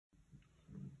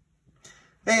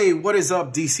Hey, what is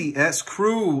up, DCS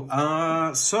Crew?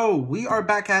 So we are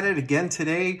back at it again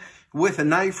today with a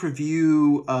knife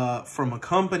review from a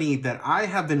company that I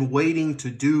have been waiting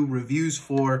to do reviews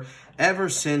for ever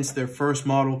since their first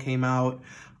model came out,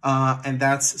 and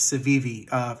that's Civivi.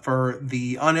 For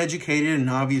the uneducated, and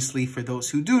obviously for those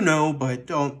who do know but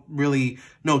don't really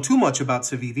know too much about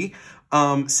Civivi,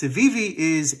 Civivi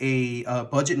is a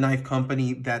budget knife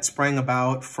company that sprang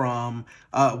about from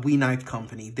We Knife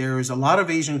Company. There's a lot of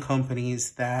Asian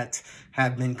companies that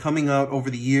have been coming out over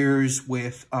the years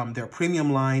with their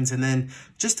premium lines, and then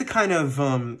just to kind of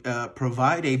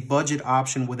provide a budget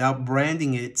option without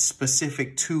branding it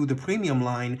specific to the premium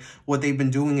line, what they've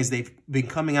been doing is they've been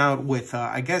coming out with,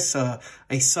 I guess, a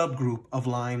subgroup of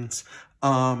lines.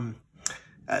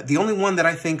 The only one that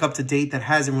I think up to date that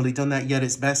hasn't really done that yet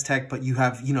is Best Tech, but you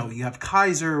have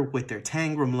Kaiser with their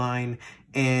Tangram line,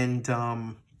 and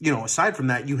aside from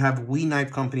that, you have We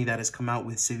Knife Company that has come out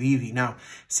with Civivi. Now,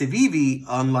 Civivi,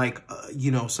 unlike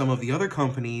some of the other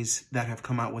companies that have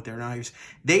come out with their knives,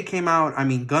 they came out, I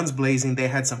mean, guns blazing. They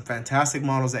had some fantastic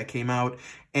models that came out.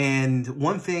 And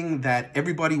one thing that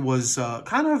everybody was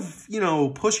kind of,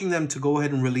 pushing them to go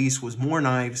ahead and release was more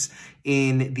knives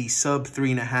in the sub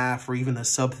 3.5 or even the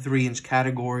sub 3-inch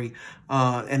category.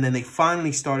 And then they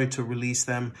finally started to release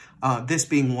them, this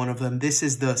being one of them. This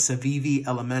is the Civivi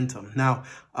Elementum. Now,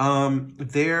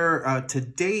 to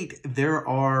date, there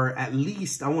are at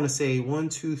least, I want to say 1,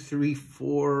 2, 3,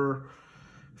 4,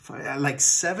 5, like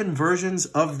 7 versions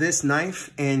of this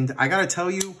knife. And I got to tell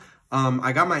you,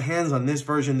 I got my hands on this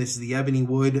version. This is the ebony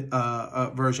wood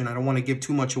version. I don't want to give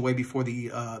too much away before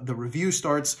the review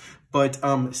starts, but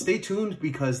stay tuned,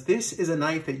 because this is a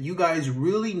knife that you guys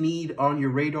really need on your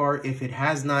radar if it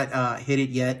has not hit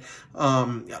it yet.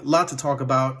 A lot to talk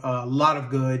about, a lot of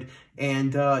good,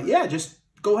 and yeah, just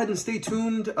go ahead and stay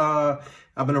tuned. I'm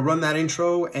going to run that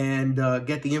intro and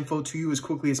get the info to you as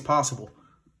quickly as possible.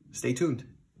 Stay tuned.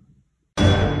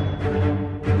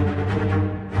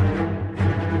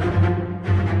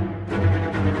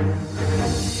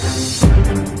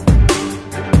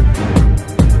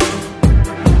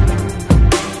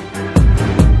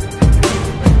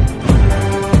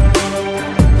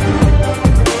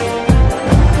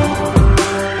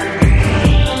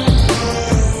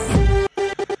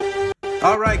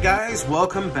 All right, guys,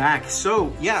 welcome back.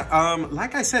 So yeah,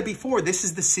 like I said before, this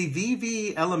is the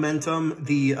Civivi Elementum,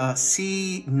 the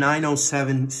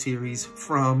C907 series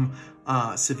from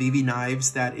Civivi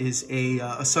Knives. That is a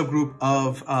subgroup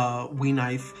of We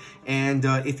Knife. And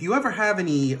if you ever have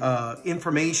any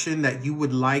information that you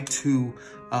would like to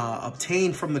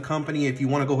obtain from the company, if you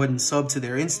want to go ahead and sub to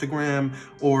their Instagram,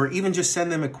 or even just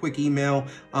send them a quick email,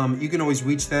 you can always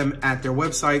reach them at their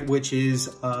website, which is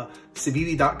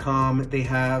Civivi.com. They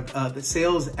have the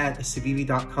sales at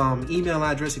Civivi.com email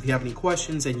address. If you have any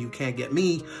questions and you can't get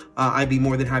me, I'd be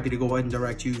more than happy to go ahead and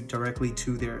direct you directly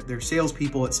to their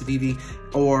salespeople at Civivi,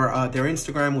 or their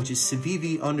Instagram, which is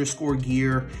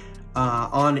Civivi_gear.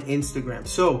 On Instagram.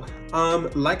 So,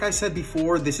 like I said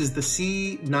before, this is the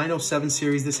C907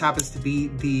 series. This happens to be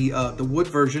the wood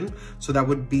version, so that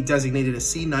would be designated a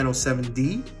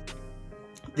C907D.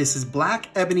 This is black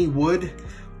ebony wood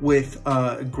with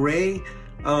gray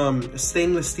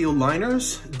stainless steel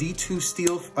liners, D2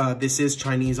 steel. This is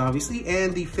Chinese, obviously,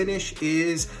 and the finish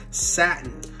is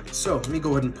satin. So let me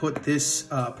go ahead and put this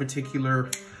particular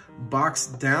box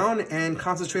down and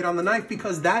concentrate on the knife,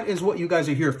 because that is what you guys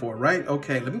are here for, right?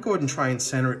 Okay, let me go ahead and try and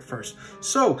center it first.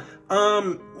 So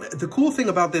the cool thing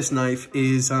about this knife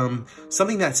is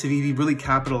something that Civivi really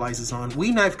capitalizes on.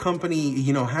 We Knife Company,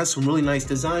 has some really nice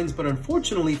designs, but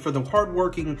unfortunately for the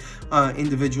hardworking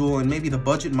individual and maybe the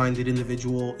budget-minded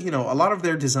individual, a lot of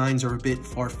their designs are a bit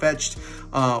far-fetched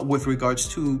with regards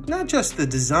to not just the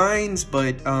designs,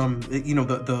 but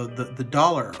the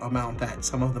dollar amount that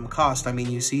some of them cost. I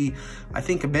mean, you see, I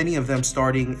think many of them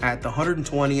starting at the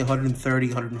 120, 130,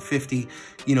 150,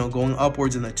 going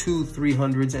upwards in the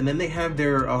 200-300s, and then they have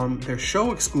their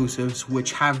show exclusives,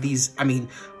 which have these, I mean,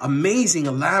 amazing,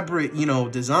 elaborate,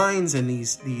 designs, and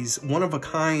these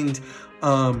one-of-a-kind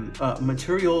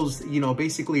materials,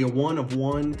 basically a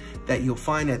one-of-one that you'll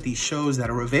find at these shows that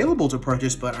are available to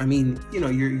purchase. But I mean,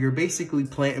 you're basically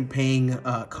paying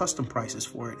custom prices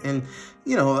for it. And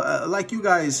like you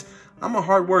guys, I'm a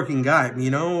hardworking guy,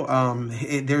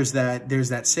 there's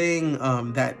that saying,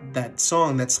 that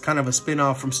song that's kind of a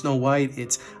spin-off from Snow White.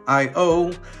 It's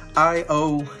I-O,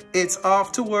 it's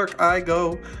off to work I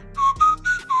go.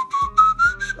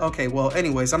 Okay, well,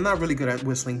 anyways, I'm not really good at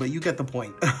whistling, but you get the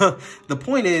point. The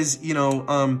point is,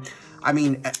 I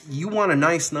mean, you want a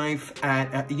nice knife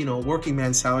at you know, working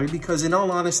man salary, because in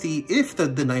all honesty, if the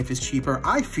knife is cheaper,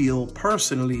 I feel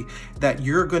personally that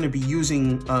you're going to be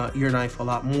using your knife a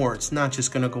lot more. It's not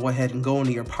just going to go ahead and go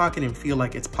into your pocket and feel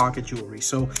like it's pocket jewelry.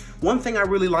 So one thing I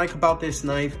really like about this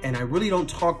knife, and I really don't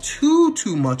talk too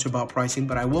much about pricing,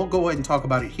 but I will go ahead and talk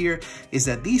about it here, is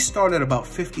that these start at about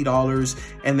 $50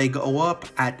 and they go up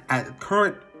at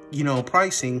current, you know,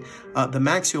 pricing. The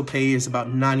max you'll pay is about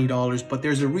 $90, but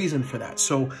there's a reason for that.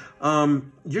 So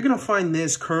you're gonna find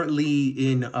this currently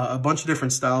in a bunch of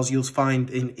different styles. You'll find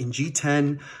in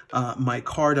G10,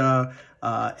 micarta,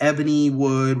 ebony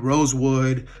wood,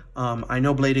 rosewood. I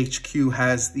know Blade HQ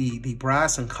has the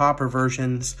brass and copper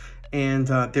versions, and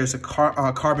there's a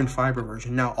carbon fiber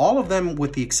version. Now, all of them,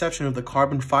 with the exception of the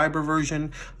carbon fiber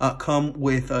version, come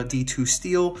with D2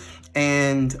 steel,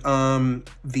 and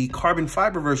the carbon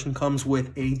fiber version comes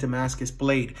with a Damascus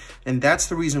blade. And that's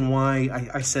the reason why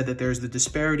I said that there's the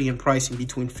disparity in pricing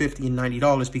between $50 and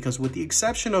 $90, because with the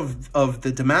exception of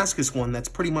the Damascus one, that's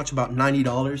pretty much about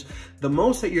 $90. The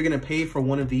most that you're gonna pay for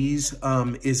one of these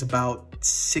is about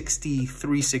 $63,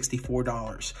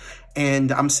 $64.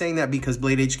 And I'm saying that because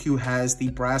Blade HQ has the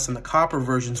brass and the copper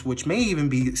versions, which may even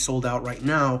be sold out right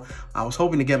now. I was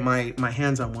hoping to get my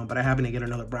hands on one, but I happen to get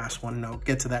another brass one, and I'll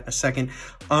get to that in a second,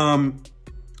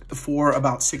 for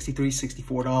about $63,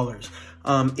 $64.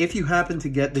 If you happen to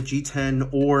get the G10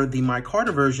 or the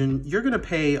micarta version, you're going to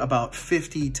pay about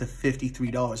 $50 to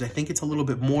 $53. I think it's a little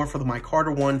bit more for the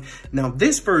micarta one. Now,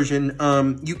 this version,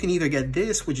 you can either get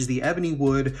this, which is the ebony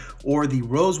wood, or the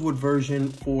rosewood version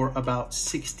for about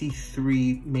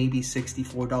 $63, maybe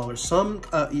 $64. Some,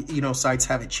 you know, sites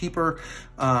have it cheaper.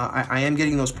 I am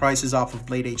getting those prices off of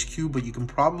Blade HQ, but you can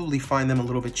probably find them a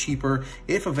little bit cheaper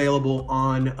if available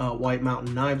on White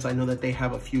Mountain Knives. I know that they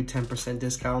have a few 10%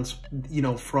 discounts, you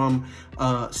know, from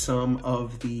some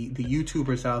of the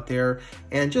YouTubers out there,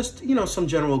 and just, you know, some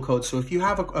general codes. So if you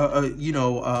have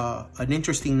an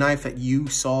interesting knife that you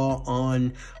saw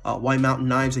on White Mountain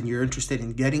Knives and you're interested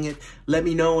in getting it, let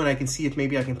me know, and I can see if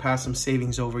maybe I can pass some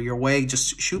savings over your way.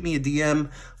 Just shoot me a DM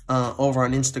over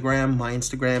on Instagram. My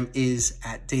Instagram is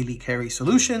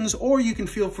 @dailycarrysolutions, or you can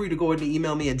feel free to go ahead and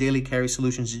email me at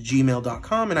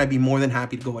dailycarrysolutions@gmail.com, and I'd be more than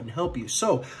happy to go ahead and help you.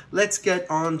 So let's get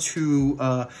on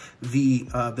to the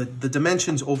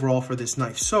dimensions overall for this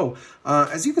knife. So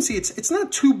as you can see, it's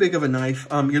not too big of a knife.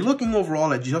 You're looking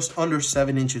overall at just under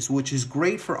 7 inches, which is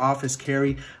great for office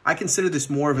carry. I consider this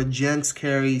more of a gents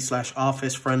carry /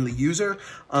 office friendly user,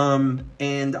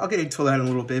 and I'll get into that in a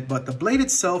little bit. But the blade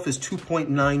itself is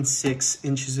 2.96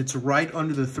 inches. It's right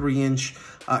under the 3-inch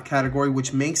category,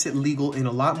 which makes it legal in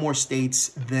a lot more states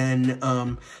than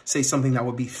say something that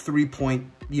would be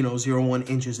 3.01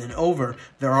 inches and over.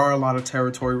 There are a lot of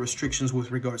territory restrictions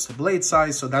with regards to blade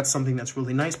size, so that's something that's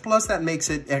really nice. Plus, that makes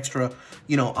it extra,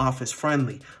 you know, office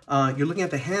friendly. You're looking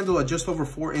at the handle at just over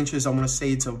 4 inches. I'm gonna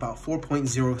say it's about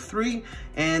 4.03,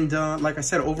 and like I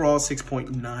said, overall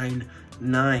 6.99.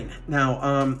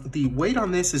 Now, the weight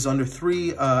on this is under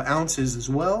 3 ounces as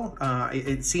well.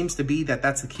 It seems to be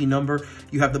that's the key number.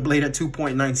 You have the blade at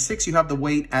 2.96. You have the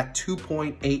weight at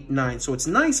 2.89. So it's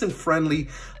nice and friendly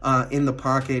in the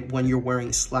pocket when you're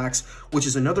wearing slacks, which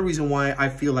is another reason why I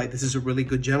feel like this is a really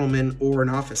good gentleman or an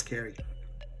office carry.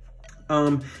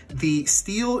 The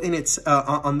steel in its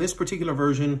on this particular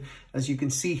version, as you can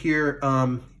see here,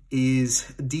 is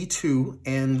D2,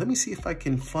 and let me see if I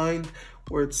can find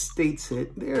where it states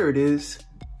it. There it is.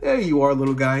 There you are,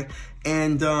 little guy.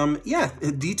 And yeah,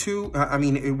 D2, I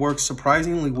mean, it works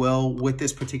surprisingly well with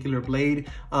this particular blade.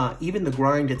 Even the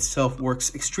grind itself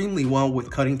works extremely well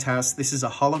with cutting tasks. This is a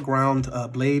hollow ground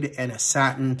blade and a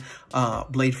satin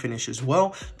blade finish as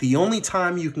well. The only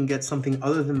time you can get something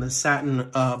other than the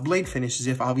satin blade finish is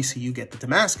if obviously you get the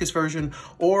Damascus version,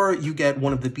 or you get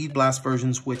one of the bead blast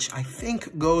versions, which I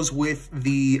think goes with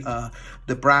the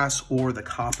brass or the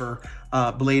copper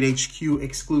Blade HQ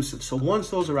exclusive. So once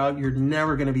those are out, you're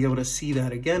never going to be able to see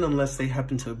that again unless they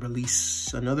happen to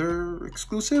release another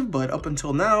exclusive. But up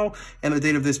until now and the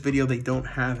date of this video, they don't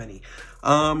have any.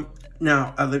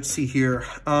 Now let's see here.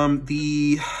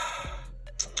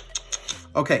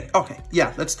 Okay,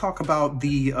 yeah, let's talk about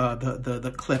the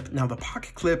clip. Now, the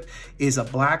pocket clip is a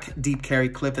black deep carry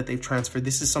clip that they've transferred.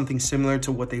 This is something similar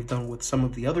to what they've done with some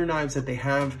of the other knives that they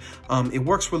have. It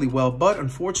works really well, but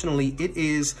unfortunately, it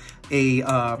is a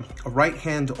right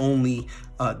hand only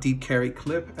deep carry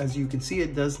clip. As you can see,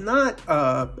 it does not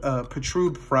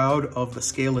protrude proud of the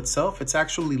scale itself. It's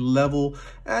actually level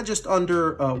just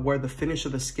under where the finish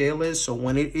of the scale is. So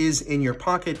when it is in your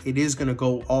pocket, it is going to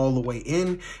go all the way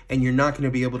in, and you're not going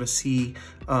to be able to see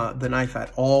the knife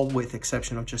at all, with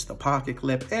exception of just the pocket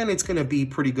clip. And it's going to be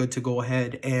pretty good to go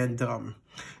ahead and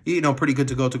pretty good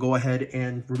to go ahead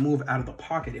and remove out of the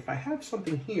pocket. If I have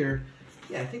something here,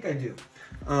 yeah, I think I do.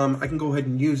 I can go ahead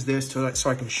and use this so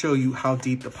I can show you how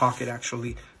deep the pocket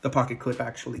clip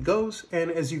actually goes.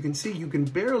 And as you can see, you can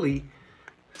barely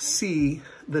see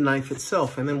the knife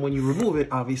itself. And then when you remove it,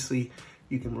 obviously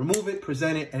you can remove it,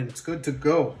 present it, and it's good to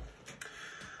go.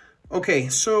 Okay,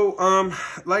 so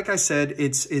like I said,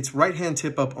 it's right hand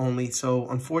tip up only. So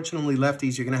unfortunately,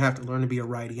 lefties, you're gonna have to learn to be a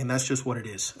righty, and that's just what it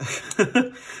is.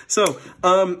 So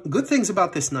good things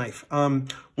about this knife.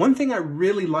 One thing I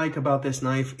really like about this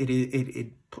knife,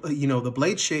 the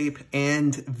blade shape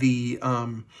and the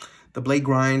blade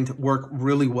grind work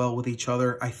really well with each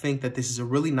other. I think that this is a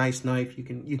really nice knife. You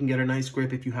can get a nice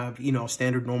grip if you have,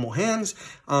 standard normal hands.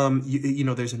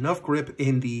 There's enough grip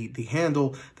in the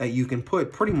handle that you can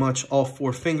put pretty much all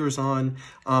 4 fingers on.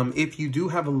 If you do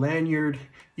have a lanyard,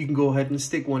 you can go ahead and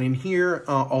stick one in here,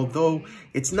 although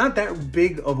it's not that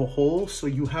big of a hole, so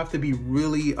you have to be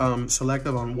really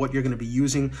selective on what you're going to be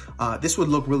using. This would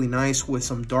look really nice with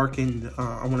some darkened,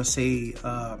 I want to say,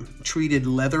 treated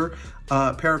leather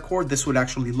paracord. This would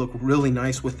actually look really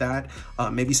nice with that.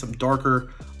 Maybe some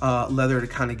darker leather to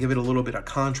kind of give it a little bit of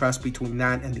contrast between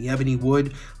that and the ebony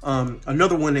wood.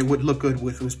 Another one it would look good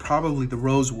with was probably the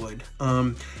rosewood.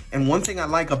 And one thing I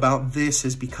like about this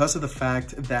is because of the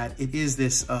fact that it is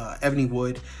this ebony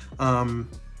wood,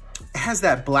 it has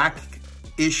that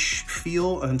black-ish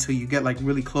feel until you get like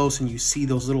really close and you see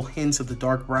those little hints of the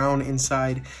dark brown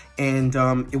inside. And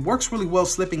it works really well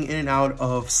slipping in and out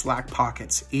of slack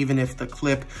pockets, even if the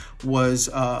clip was,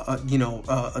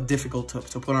 difficult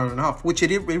to put on and off, which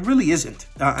it really isn't.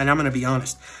 And I'm going to be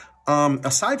honest.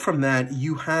 Aside from that,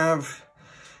 you have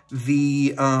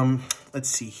the, let's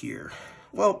see here.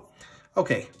 Well,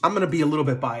 okay, I'm going to be a little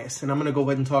bit biased, and I'm going to go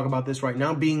ahead and talk about this right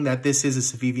now, being that this is a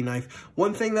Civivi knife.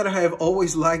 One thing that I have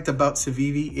always liked about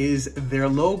Civivi is their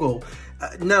logo.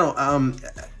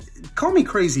 Call me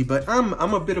crazy, but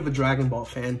I'm a bit of a Dragon Ball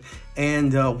fan.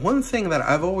 And one thing that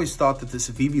I've always thought that the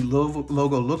Civivi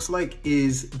logo looks like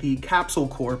is the Capsule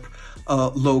Corp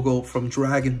logo from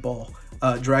Dragon Ball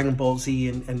Z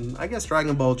and I guess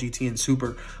Dragon Ball GT and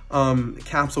Super.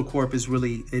 Capsule Corp is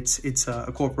really, it's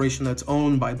a corporation that's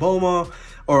owned by Bulma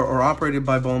or operated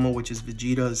by Bulma, which is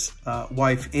Vegeta's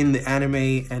wife in the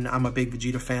anime, and I'm a big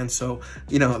Vegeta fan, so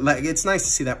it's nice to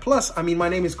see that. Plus, I mean, my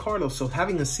name is Carlos, so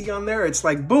having a C on there, it's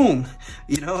like boom.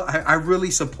 I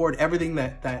really support everything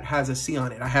that has a C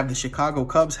on it. I have the Chicago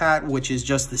Cubs hat, which is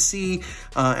just the C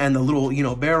and the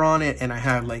little bear on it, and I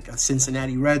have like a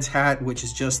Cincinnati Reds hat, which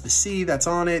is just the C that's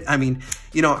on it. I mean,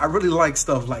 I really like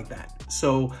stuff like that.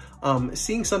 So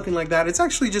seeing something like that, it's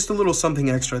actually just a little something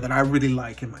extra that I really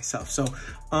like in myself. So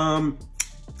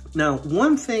now,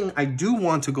 one thing I do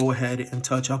want to go ahead and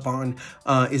touch up on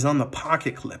is on the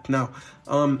pocket clip. Now,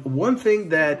 one thing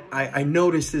that I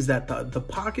noticed is that the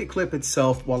pocket clip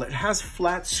itself, while it has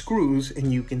flat screws,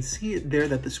 and you can see it there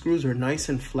that the screws are nice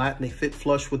and flat and they fit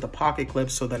flush with the pocket clip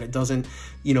so that it doesn't,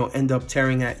 end up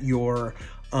tearing at your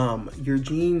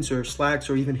jeans or slacks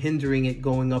or even hindering it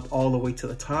going up all the way to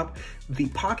the top. The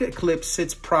pocket clip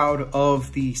sits proud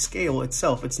of the scale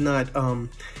itself. It's not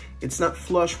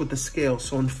flush with the scale.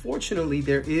 So unfortunately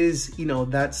there is,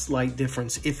 that slight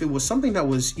difference. If it was something that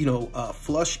was,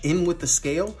 flush in with the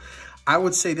scale, I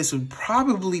would say this would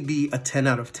probably be a 10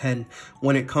 out of 10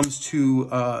 when it comes to,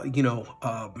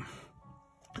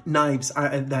 knives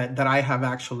that I have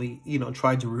actually,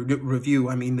 tried to review.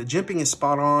 I mean, the jimping is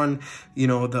spot on,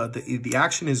 the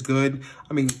action is good.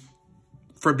 I mean,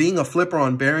 for being a flipper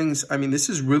on bearings, I mean, this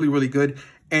is really, really good.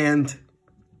 And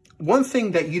one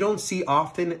thing that you don't see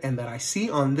often and that I see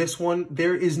on this one,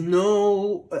 there is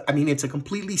no, I mean, it's a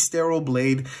completely sterile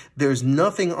blade. There's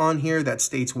nothing on here that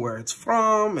states where it's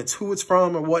from, it's who it's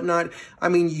from or whatnot. I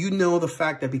mean, the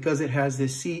fact that because it has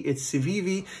this C, it's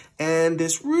Civivi, and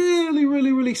this really,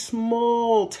 really, really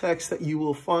small text that you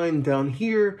will find down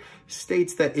here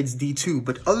states that it's D2.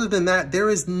 But other than that, there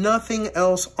is nothing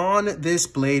else on this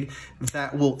blade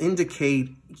that will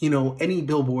indicate, you know, any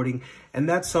billboarding. And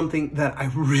that's something that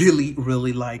I really,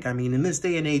 really like. I mean, in this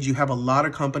day and age, you have a lot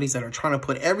of companies that are trying to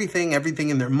put everything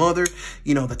in their mother,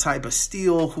 you know, the type of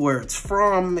steel, where it's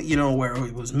from, you know, where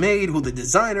it was made, who the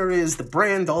designer is, the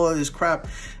brand, all of this crap.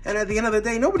 And at the end of the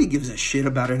day, nobody gives a shit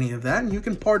about any of that. And you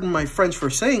can pardon my French for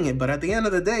saying it, but at the end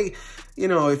of the day, you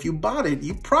know, if you bought it,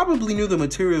 you probably knew the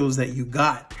materials that you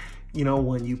got. You know,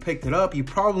 when you picked it up, you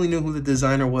probably knew who the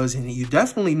designer was, and you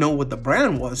definitely know what the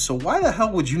brand was. So why the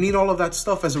hell would you need all of that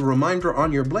stuff as a reminder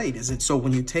on your blade? Is it so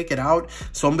when you take it out,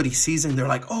 somebody sees it and they're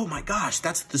like, oh my gosh,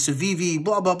 that's the Civivi,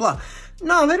 blah, blah, blah.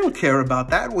 No, they don't care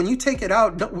about that. When you take it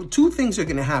out, two things are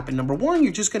going to happen. Number one,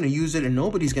 you're just going to use it and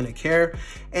nobody's going to care.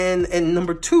 And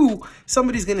number two,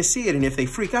 somebody's going to see it. And if they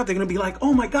freak out, they're going to be like,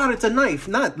 oh my God, it's a knife.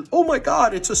 Not, oh my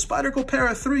God, it's a Spyderco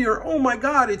Para 3, or oh my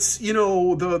God, it's, you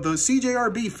know, the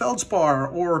CJRB Feldspar,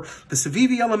 or the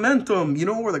Civivi Elementum, you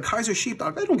know, or the Kaiser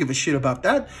Sheepdog. They don't give a shit about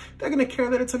that. They're going to care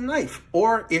that it's a knife.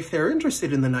 Or if they're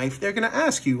interested in the knife, they're going to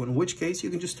ask you, in which case you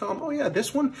can just tell them, oh yeah,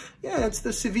 this one, yeah, it's the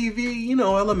Civivi, you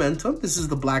know, Elementum. This is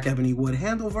the black ebony wood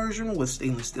handle version with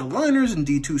stainless steel liners and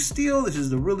D2 steel. This is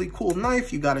the really cool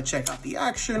knife. You got to check out the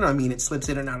action. I mean, it slips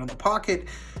in and out of the pocket.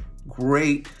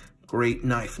 Great, great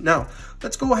knife. Now,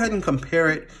 let's go ahead and compare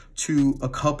it to a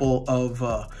couple of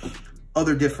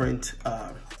other different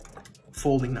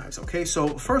folding knives. Okay, so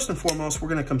first and foremost, we're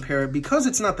going to compare it, because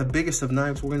it's not the biggest of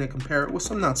knives, we're going to compare it with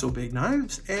some not so big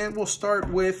knives, and we'll start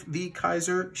with the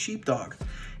Kaiser Sheepdog.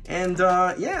 And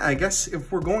yeah, I guess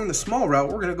if we're going the small route,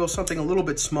 we're going to go something a little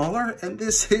bit smaller, and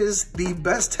this is the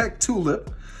Best Tech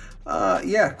Tulip.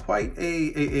 Yeah, quite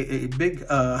a big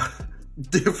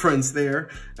difference there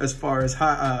as far as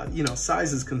you know,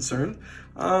 size is concerned.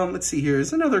 Let's see here.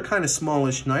 Here's another kind of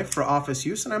smallish knife for office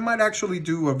use, and I might actually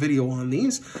do a video on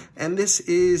these. And this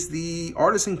is the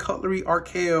Artisan Cutlery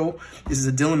Archaeo. This is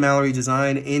a Dylan Mallory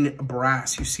design in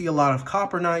brass. You see a lot of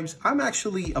copper knives. I'm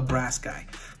actually a brass guy,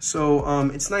 so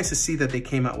it's nice to see that they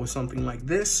came out with something like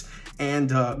this. And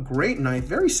great knife,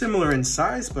 very similar in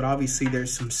size, but obviously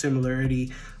there's some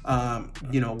similarity,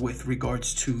 you know, with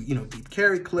regards to, you know, deep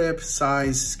carry clip,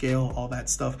 size, scale, all that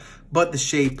stuff. But the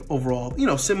shape overall, you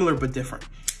know, similar but different.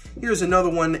 Here's another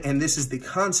one, and this is the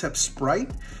Concept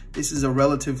Sprite. This is a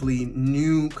relatively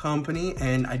new company,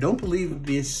 and I don't believe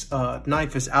this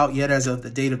knife is out yet as of the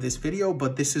date of this video,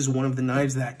 but this is one of the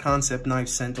knives that Concept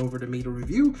Knives sent over to me to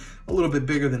review. A little bit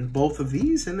bigger than both of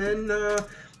these, and then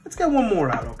let's get one more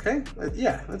out, okay?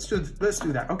 Yeah, let's do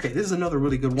that. Okay, this is another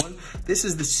really good one. This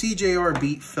is the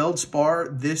CJRB Feldspar.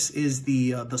 This is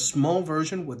the small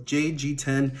version with jade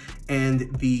G10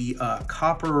 and the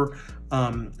copper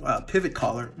pivot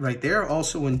collar right there,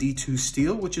 also in D2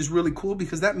 steel, which is really cool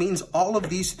because that means all of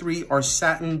these three are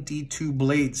satin D2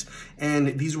 blades, and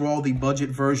these are all the budget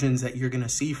versions that you're gonna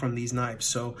see from these knives.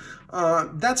 So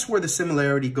that's where the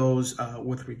similarity goes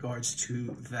with regards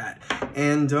to that.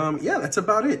 And yeah, that's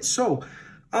about it. So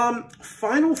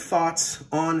final thoughts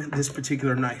on this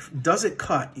particular knife. Does it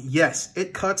cut? Yes,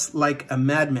 it cuts like a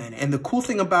madman. And the cool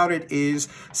thing about it is,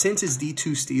 since it's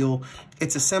D2 steel,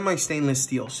 it's a semi-stainless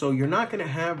steel. So you're not going to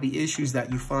have the issues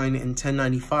that you find in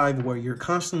 1095 where you're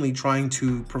constantly trying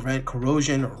to prevent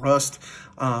corrosion or rust,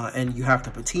 and you have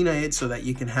to patina it so that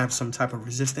you can have some type of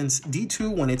resistance.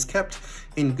 D2, when it's kept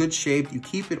in good shape, you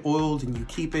keep it oiled and you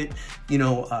keep it, you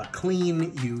know,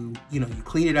 clean. You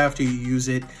clean it after you use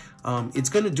it. It's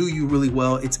going to do you really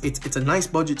well. It's a nice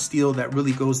budget steel that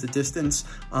really goes the distance.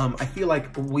 I feel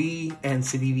like we and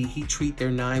Civivi heat treat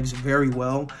their knives very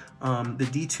well. The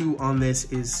D2 on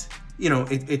this is, you know,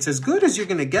 it's as good as you're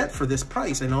going to get for this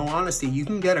price. In all honesty, you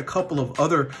can get a couple of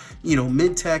other, you know,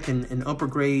 mid-tech and upper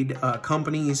grade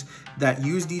companies that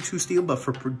use D2 steel, but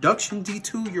for production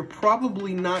D2, you're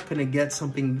probably not going to get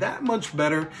something that much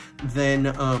better than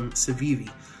Civivi.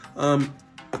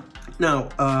 Now,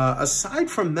 aside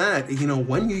from that, you know,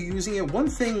 when you're using it, one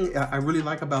thing I really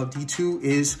like about D2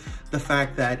 is the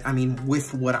fact that, I mean,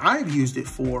 with what I've used it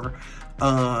for,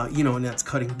 you know, and that's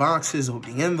cutting boxes,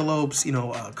 opening envelopes, you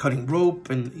know, cutting rope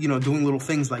and, you know, doing little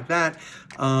things like that.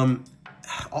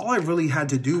 All I really had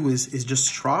to do is just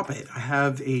strop it. I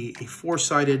have a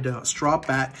four-sided strop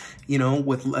bat, you know,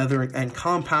 with leather and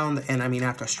compound. And I mean,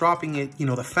 after stropping it, you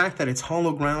know, the fact that it's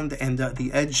hollow ground and the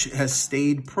edge has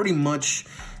stayed pretty much,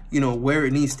 you know, where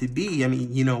it needs to be. I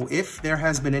mean, you know, if there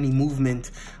has been any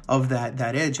movement of that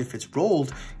edge, if it's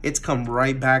rolled, it's come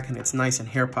right back and it's nice and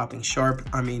hair popping sharp.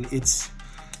 I mean, it's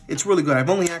it's really good. I've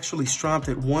only actually stropped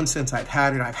it once since I've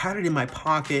had it. I've had it in my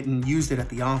pocket and used it at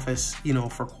the office, you know,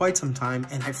 for quite some time,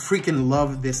 and I freaking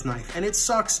love this knife. And it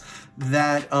sucks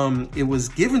that it was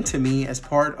given to me as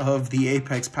part of the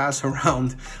Apex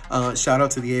Passaround. Shout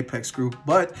out to the Apex group.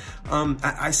 But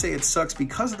I say it sucks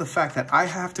because of the fact that I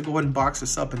have to go ahead and box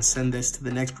this up and send this to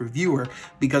the next reviewer,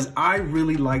 because I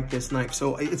really like this knife.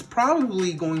 So it's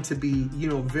probably going to be, you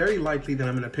know, very likely that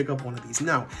I'm going to pick up one of these.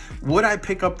 Now, would I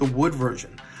pick up the wood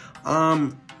version?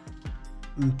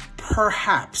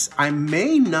 Perhaps. I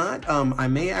may not. I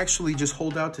may actually just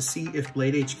hold out to see if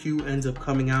Blade HQ ends up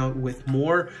coming out with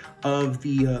more of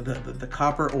the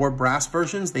copper or brass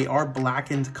versions. They are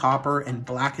blackened copper and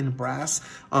blackened brass.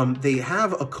 They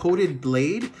have a coated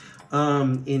blade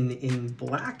in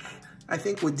black, I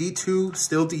think, with D2,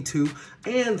 still D2,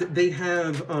 and they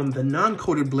have the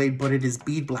non-coated blade, but it is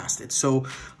bead blasted. So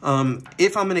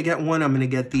if I'm gonna get one, I'm gonna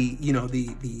get the, you know,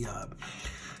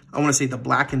 I want to say the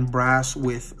black and brass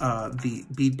with the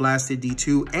bead blasted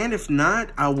D2, and if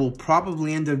not, I will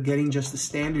probably end up getting just a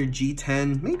standard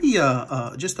G10, maybe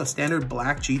just a standard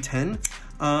black G10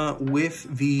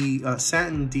 with the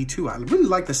satin D2. I really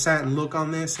like the satin look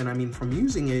on this, and I mean, from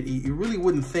using it, you really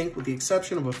wouldn't think, with the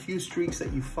exception of a few streaks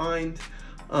that you find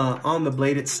on the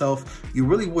blade itself, you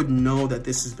really wouldn't know that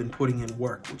this has been putting in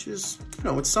work, which is, you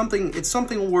know, it's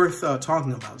something worth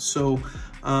talking about. So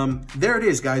there it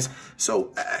is, guys.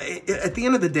 So at the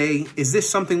end of the day, is this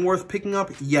something worth picking up?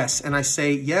 Yes. And I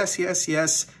say yes, yes,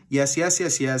 yes, yes, yes,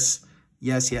 yes, yes,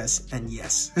 yes, yes, and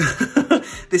yes.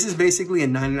 This is basically a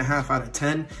 9.5 out of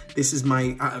 10. This is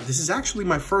my, this is actually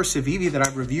my first Civivi that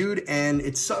I've reviewed, and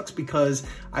it sucks because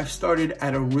I've started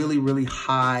at a really, really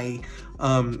high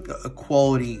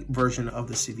quality version of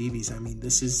the Civivis. I mean,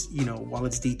 this is, you know, while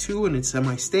it's D2 and it's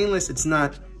semi-stainless, it's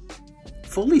not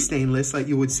fully stainless like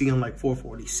you would see on like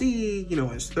 440C, you know,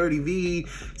 S30V,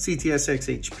 CTSX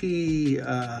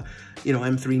HP, you know,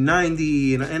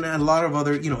 M390, and a lot of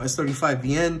other, you know,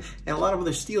 S35VN, and a lot of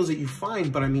other steels that you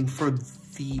find. But I mean, for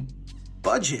the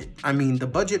budget, I mean, the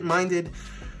budget-minded,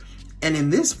 and in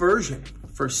this version,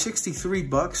 for 63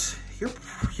 bucks,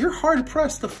 you're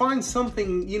hard-pressed to find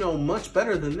something, you know, much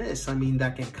better than this. I mean,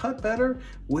 that can cut better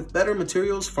with better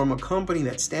materials from a company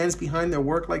that stands behind their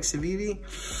work like Civivi.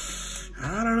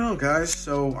 I don't know, guys.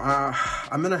 So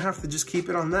I'm gonna have to just keep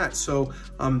it on that. So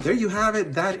there you have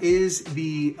it. That is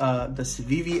the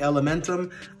Civivi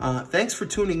Elementum. Thanks for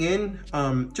tuning in.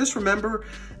 Just remember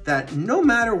that no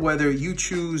matter whether you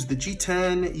choose the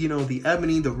G10, you know, the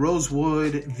Ebony, the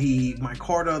Rosewood, the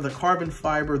micarta, the carbon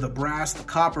fiber, the brass, the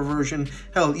copper version,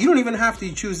 hell, you don't even have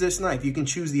to choose this knife. You can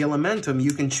choose the Elementum.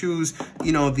 You can choose,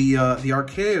 you know, the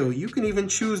Archaeo. You can even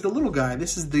choose the little guy.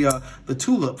 This is the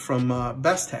Tulip from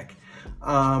Bestech.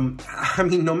 I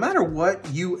mean, no matter what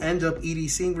you end up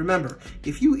EDCing, remember,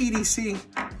 if you EDC,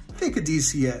 think of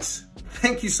DCS.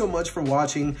 Thank you so much for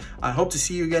watching. I hope to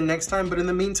see you again next time. But in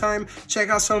the meantime, check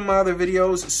out some of my other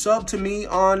videos. Sub to me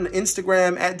on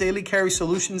Instagram at Daily Carry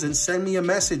Solutions and send me a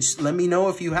message. Let me know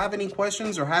if you have any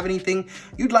questions or have anything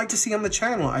you'd like to see on the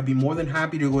channel. I'd be more than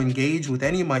happy to engage with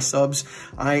any of my subs.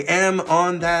 I am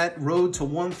on that road to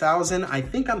 1,000. I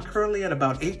think I'm currently at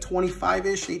about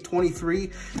 825-ish,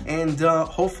 823. And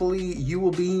hopefully you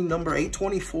will be number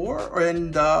 824.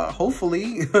 And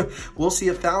hopefully we'll see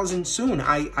 1,000 soon.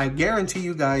 I guarantee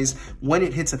you guys, when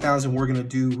it hits 1,000, we're gonna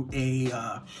do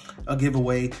a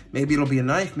giveaway. Maybe it'll be a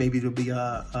knife, maybe it'll be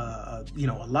you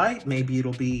know, a light, maybe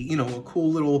it'll be, you know, a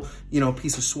cool little, you know,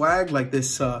 piece of swag like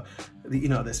this you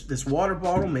know, this water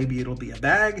bottle. Maybe it'll be a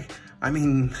bag. I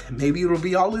mean, maybe it'll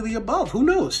be all of the above, who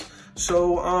knows.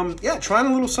 So yeah, trying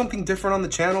a little something different on the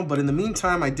channel. But in the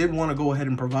meantime, I did want to go ahead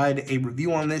and provide a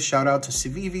review on this. Shout out to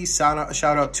Civivi,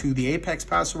 shout out to the Apex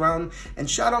Passaround, and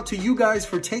shout out to you guys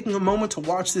for taking a moment to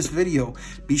watch this video.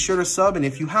 Be sure to sub, and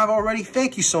if you have already,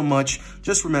 thank you so much.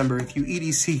 Just remember, if you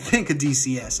EDC, think of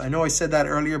DCS. I know I said that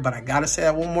earlier, but I gotta say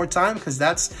that one more time because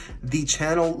that's the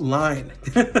channel line.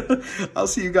 I'll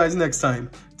see you guys next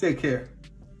time. Take care.